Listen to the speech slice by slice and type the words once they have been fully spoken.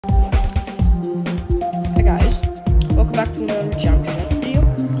guys, welcome back to another Jump video.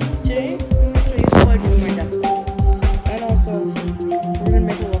 Today, I'm going to show you how I do my death. And also, we're going to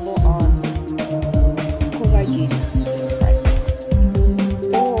make a level on kozaigd. Right.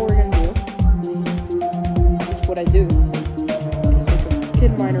 So what we're going to do, is what I do, is like a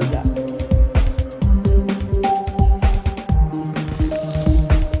kid minor death.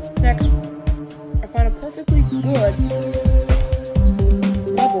 Next, I find a perfectly good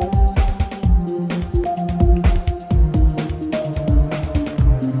level.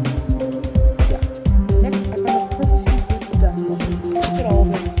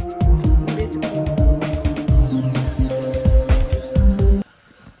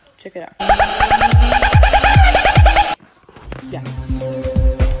 Check it out. Yeah.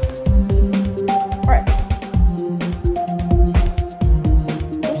 Alright.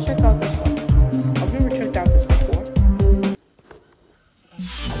 Let's check out this one. I've never checked out this before.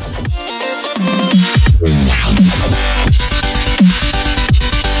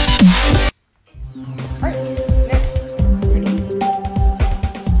 Alright, next. Pretty easy.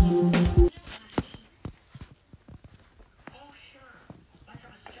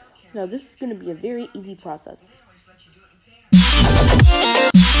 Now this is going to be a very easy process.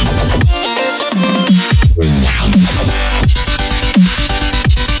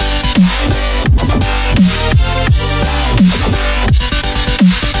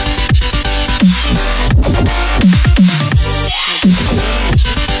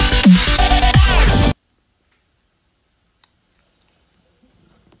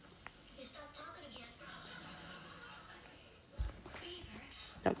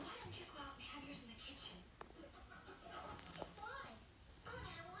 No.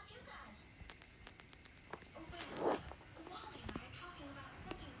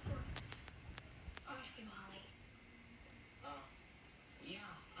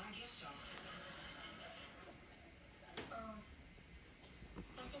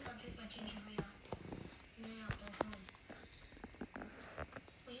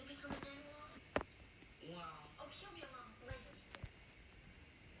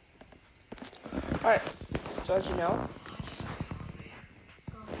 Alright, so as you know,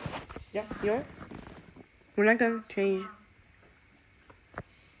 yeah, we're not gonna change.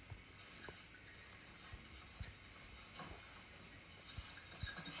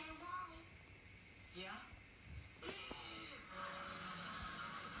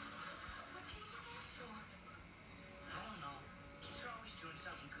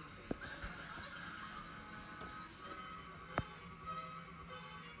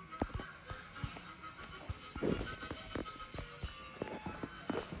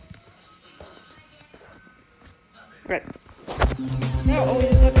 Right. Now all we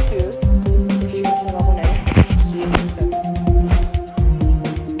just have to do is change to level 9.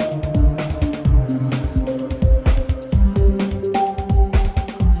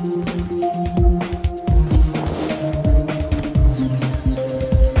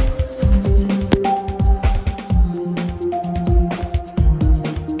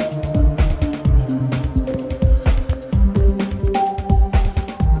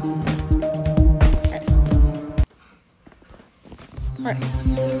 Alright,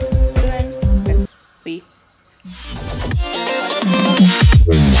 so then, next we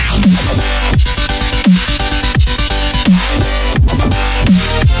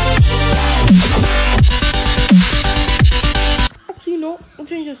actually, no, we'll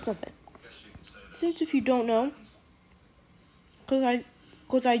change this something. Since if you don't know,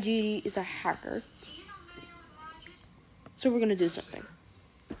 kozaigd is a hacker, so we're gonna do something.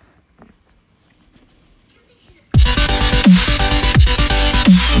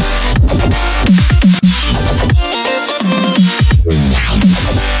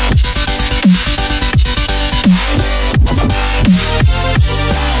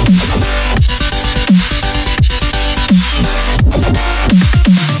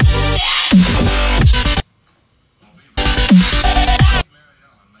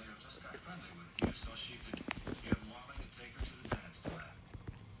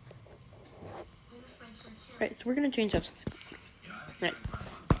 Right, so we're gonna change up something. Right.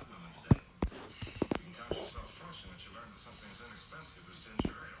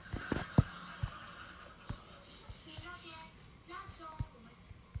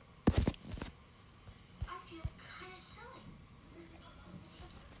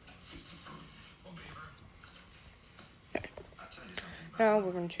 Okay. Now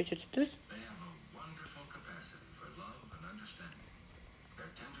we're gonna change it to this.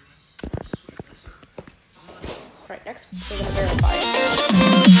 Right, next we're gonna verify it.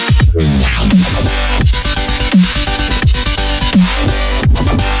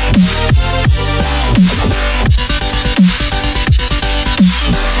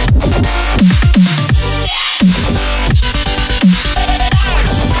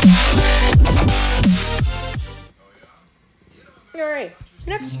 Alright,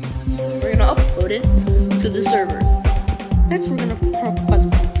 next we're gonna upload it to the servers. Next we're gonna press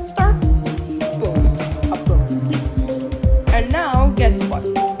start. Boom. Upload complete. And now guess what?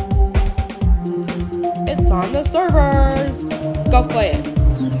 It's on the servers. Go play it.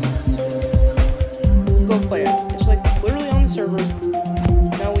 Go play it. It's like literally on the servers.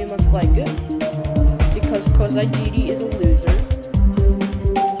 Now we must like it because kozaigd is a loser.